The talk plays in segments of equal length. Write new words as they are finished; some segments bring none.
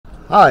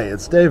Hi,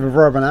 it's Dave of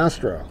Urban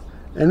Astro,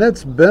 and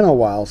it's been a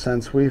while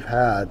since we've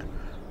had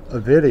a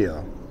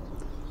video,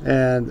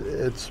 and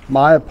it's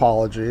my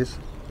apologies.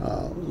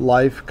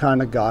 Life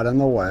kind of got in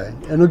the way,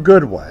 in a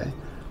good way.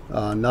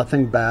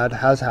 Nothing bad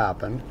has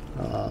happened.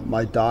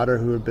 My daughter,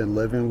 who had been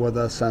living with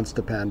us since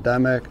the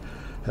pandemic,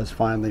 has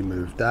finally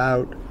moved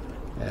out,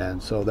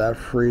 and so that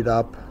freed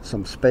up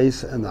some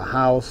space in the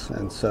house,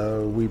 and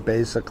so we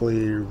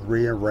basically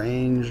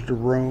rearranged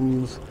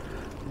rooms.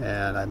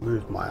 And I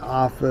moved my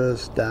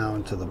office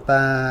down to the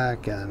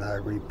back, and I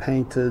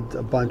repainted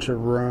a bunch of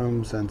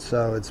rooms, and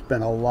so it's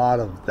been a lot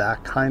of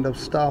that kind of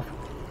stuff.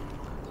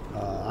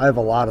 I have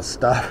a lot of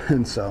stuff,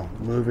 and so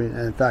moving,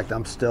 in fact,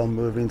 I'm still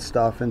moving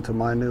stuff into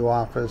my new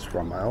office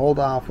from my old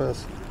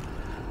office.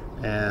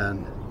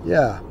 And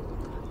yeah,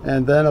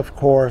 and then of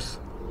course,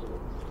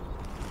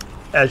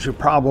 as you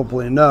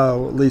probably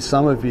know, at least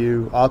some of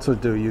you also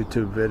do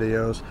YouTube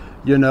videos,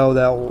 you know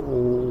that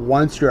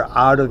once you're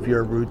out of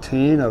your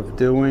routine of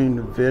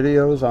doing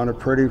videos on a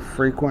pretty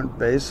frequent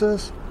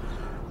basis,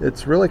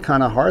 it's really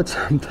kind of hard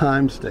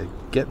sometimes to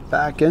get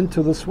back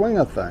into the swing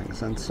of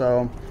things. And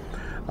so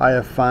I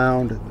have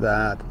found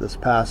that this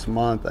past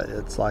month,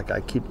 it's like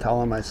I keep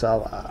telling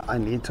myself, I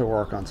need to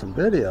work on some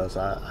videos.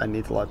 I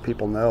need to let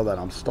people know that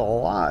I'm still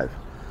alive.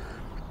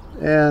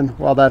 And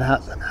well, that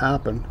hasn't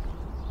happened.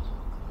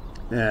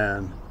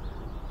 And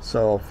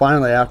so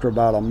finally, after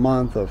about a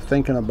month of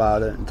thinking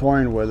about it and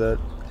toying with it,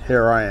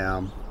 here I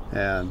am,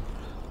 and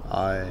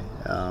I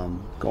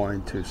am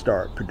going to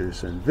start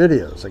producing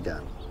videos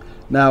again.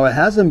 Now, it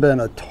hasn't been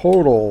a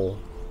total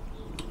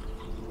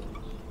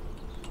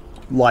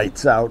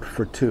lights out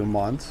for 2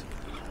 months.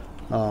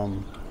 For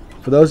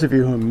those of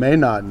you who may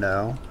not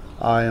know,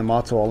 I am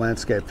also a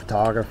landscape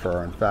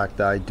photographer. In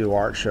fact, I do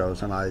art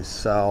shows, and I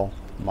sell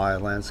my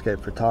landscape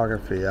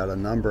photography at a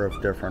number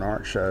of different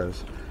art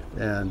shows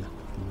in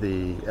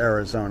the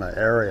Arizona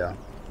area.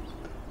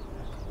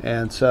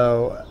 And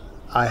so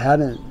I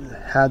hadn't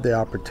had the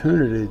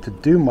opportunity to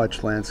do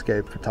much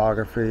landscape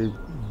photography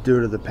due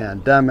to the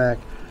pandemic,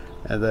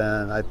 and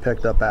then I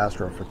picked up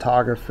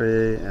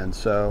astrophotography, and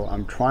so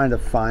I'm trying to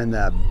find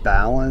that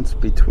balance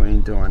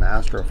between doing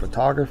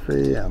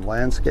astrophotography and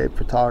landscape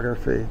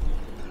photography.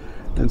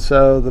 And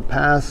so the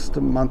past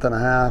month and a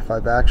half,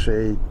 I've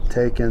actually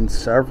taken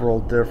several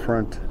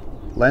different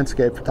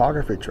landscape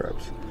photography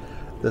trips.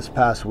 This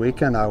past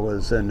weekend I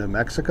was in New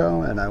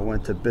Mexico, and I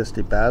went to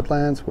Bisbee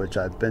Badlands, which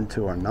I've been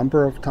to a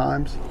number of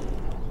times.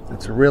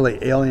 It's a really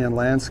alien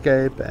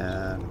landscape,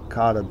 and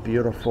caught a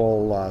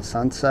beautiful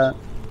sunset.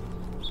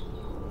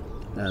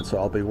 And so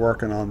I'll be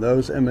working on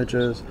those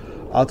images.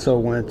 Also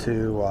went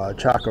to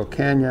Chaco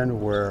Canyon,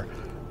 where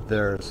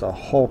there's a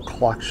whole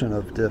collection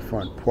of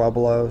different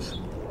pueblos,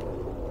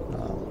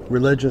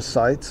 religious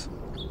sites,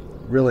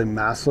 really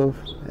massive,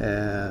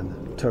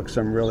 and took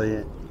some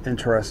really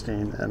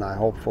interesting and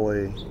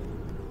hopefully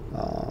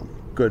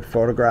good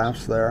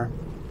photographs there.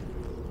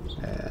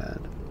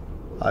 And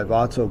I've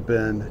also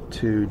been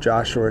to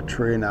Joshua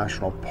Tree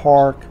National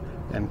Park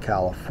in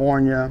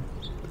California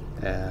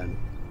and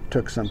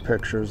took some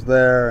pictures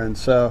there. And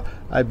so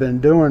I've been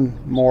doing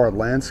more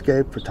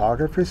landscape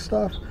photography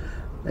stuff,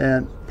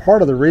 and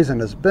part of the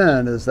reason has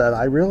been is that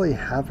I really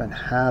haven't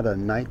had a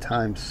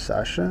nighttime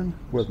session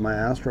with my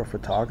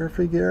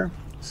astrophotography gear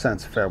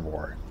since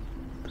February.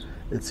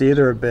 It's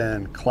either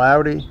been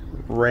cloudy,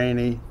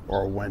 rainy,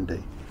 or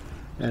windy.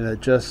 And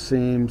it just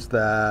seems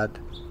that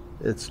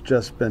it's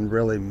just been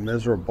really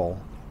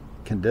miserable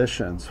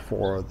conditions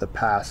for the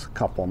past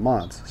couple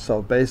months.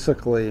 So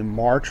basically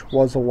March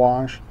was a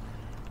wash,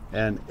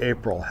 and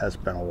April has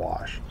been a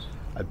wash.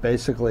 I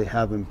basically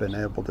haven't been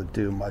able to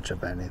do much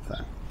of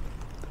anything.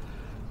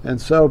 And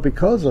so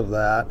because of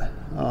that,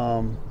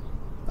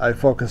 I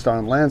focused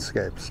on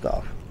landscape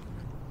stuff.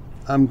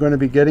 I'm going to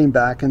be getting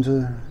back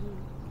into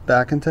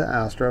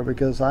Astro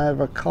because I have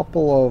a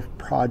couple of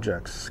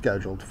projects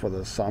scheduled for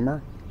this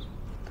summer.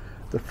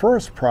 The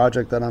first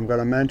project that I'm going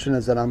to mention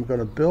is that I'm going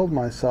to build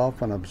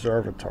myself an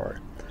observatory.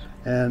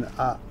 And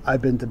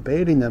I've been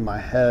debating in my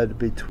head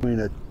between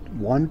a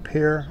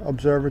 1-pier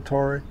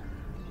observatory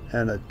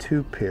and a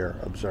 2-pier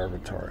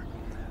observatory.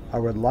 I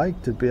would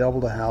like to be able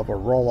to have a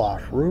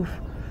roll-off roof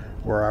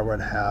where I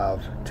would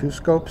have 2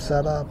 scopes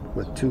set up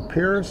with 2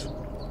 piers.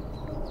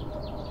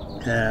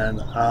 And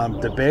I'm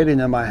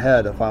debating in my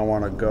head if I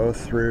want to go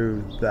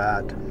through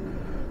that,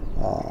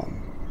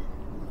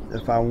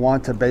 if I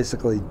want to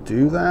basically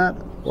do that,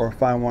 or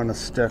if I want to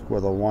stick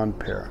with a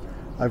 1-pier.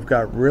 I've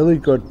got really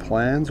good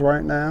plans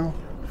right now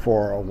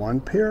for a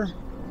 1-pier,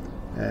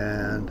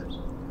 and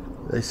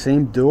they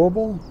seem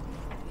doable,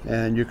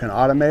 and you can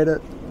automate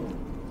it.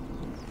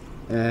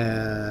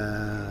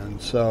 And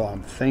so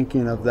I'm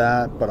thinking of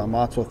that, but I'm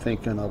also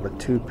thinking of a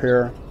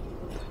 2-pier.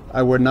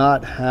 I would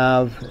not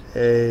have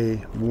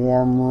a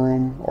warm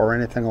room or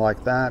anything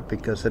like that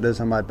because it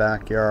is in my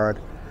backyard,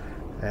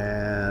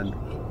 and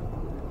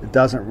it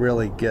doesn't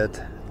really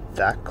get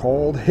that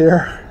cold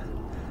here.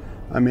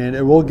 I mean,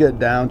 it will get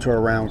down to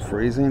around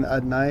freezing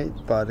at night,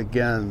 but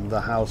again, the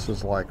house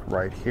is like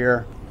right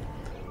here,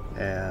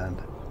 and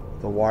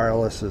The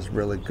wireless is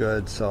really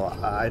good, so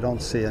I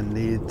don't see a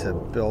need to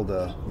build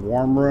a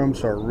warm room,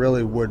 so it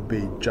really would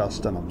be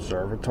just an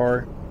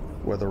observatory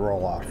with a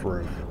roll-off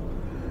roof.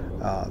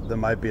 There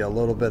might be a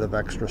little bit of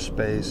extra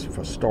space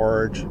for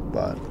storage,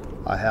 but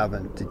I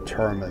haven't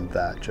determined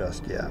that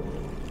just yet.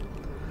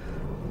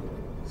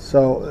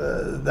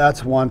 So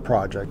that's one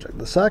project.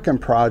 The second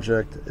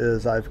project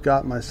is I've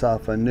got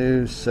myself a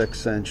new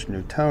 6-inch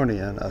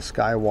Newtonian, a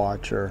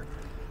Skywatcher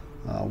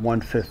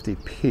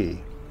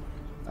 150p.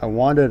 I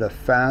wanted a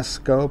fast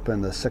scope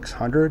in the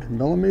 600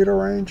 millimeter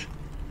range,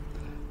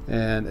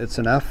 and it's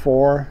an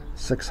f4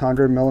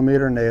 600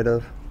 millimeter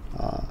native.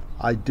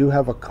 I do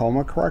have a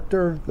coma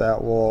corrector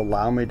that will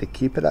allow me to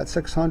keep it at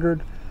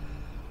 600,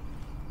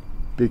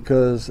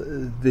 because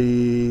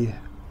the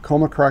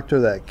coma corrector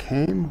that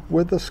came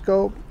with the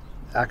scope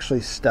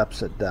actually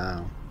steps it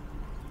down.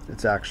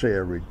 It's actually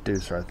a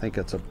reducer. I think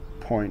it's a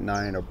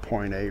 0.9 or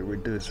 0.8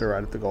 reducer.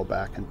 I'd have to go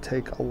back and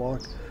take a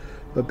look.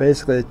 But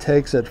basically it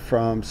takes it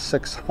from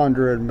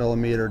 600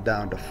 millimeter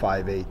down to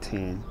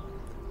 518.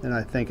 And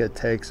I think it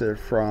takes it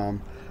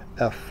from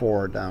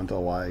f4 down to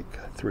like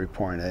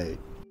 3.8.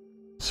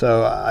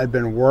 So I've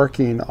been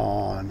working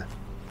on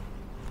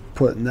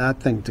putting that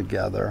thing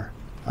together.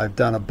 I've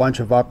done a bunch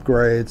of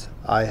upgrades.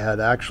 I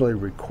had actually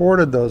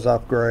recorded those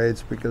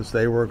upgrades because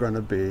they were going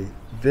to be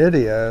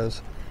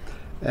videos.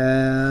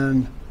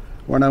 And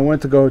when I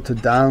went to go to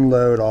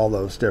download all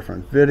those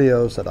different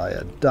videos that I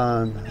had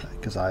done,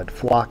 because I had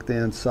flocked the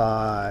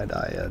inside,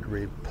 I had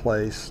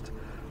replaced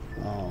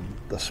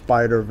the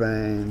spider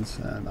vanes,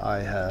 and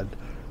I had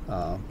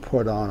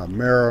put on a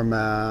mirror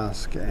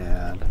mask,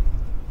 and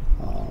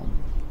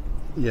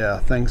yeah,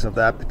 things of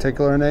that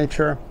particular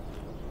nature.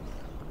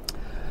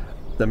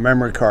 The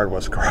memory card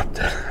was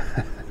corrupted,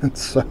 and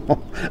so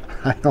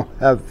I don't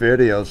have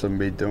videos of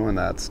me doing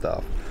that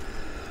stuff.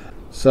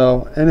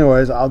 So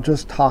anyways, I'll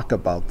just talk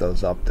about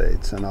those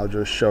updates, and I'll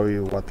just show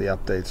you what the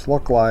updates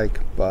look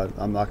like, but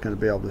I'm not going to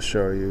be able to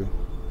show you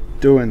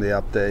doing the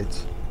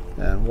updates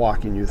and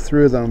walking you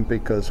through them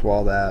because,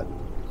 well,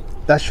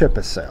 that ship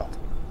has sailed.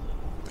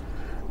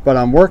 But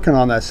I'm working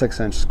on that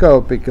 6-inch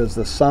scope because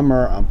this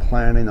summer I'm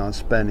planning on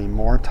spending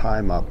more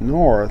time up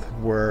north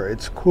where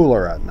it's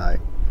cooler at night.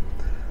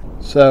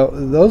 So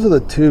those are the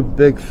two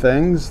big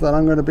things that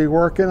I'm going to be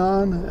working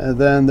on. And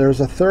then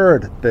there's a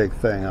third big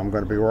thing I'm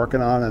going to be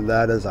working on, and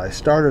that is I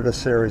started a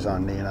series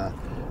on Nina,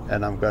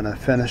 and I'm going to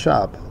finish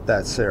up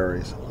that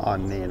series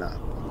on Nina.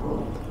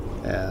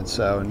 And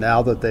so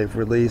now that they've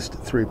released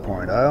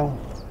 3.0,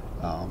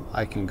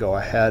 I can go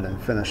ahead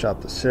and finish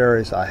up the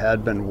series. I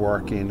had been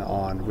working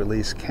on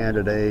release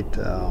candidate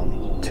 2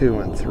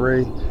 and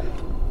 3.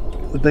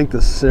 I think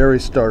the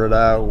series started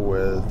out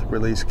with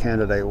release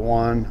candidate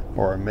 1,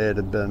 or it may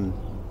have been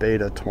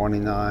beta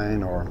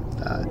 29, or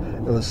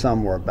it was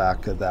somewhere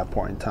back at that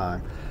point in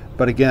time.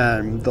 But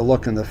again, the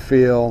look and the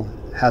feel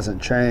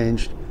hasn't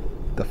changed.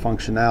 The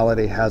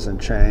functionality hasn't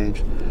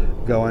changed.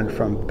 Going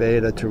from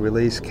beta to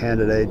release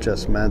candidate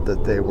just meant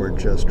that they were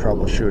just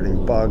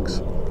troubleshooting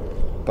bugs,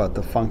 but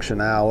the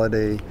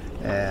functionality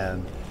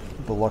and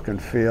the look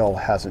and feel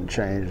hasn't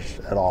changed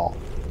at all.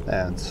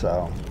 And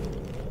so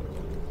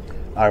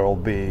I will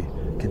be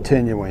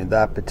continuing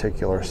that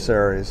particular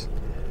series,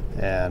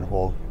 and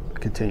we'll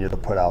continue to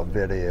put out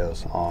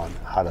videos on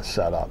how to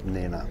set up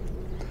Nina.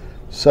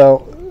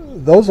 So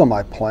those are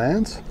my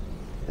plans,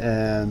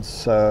 and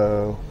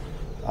so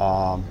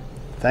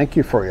thank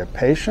you for your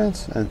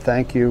patience, and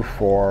thank you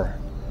for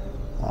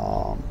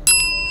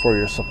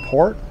your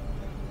support,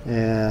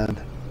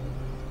 and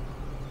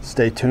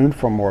stay tuned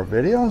for more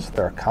videos.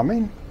 They're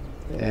coming,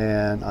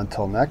 and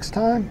until next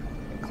time,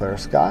 clear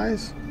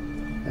skies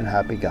and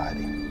happy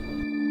guiding.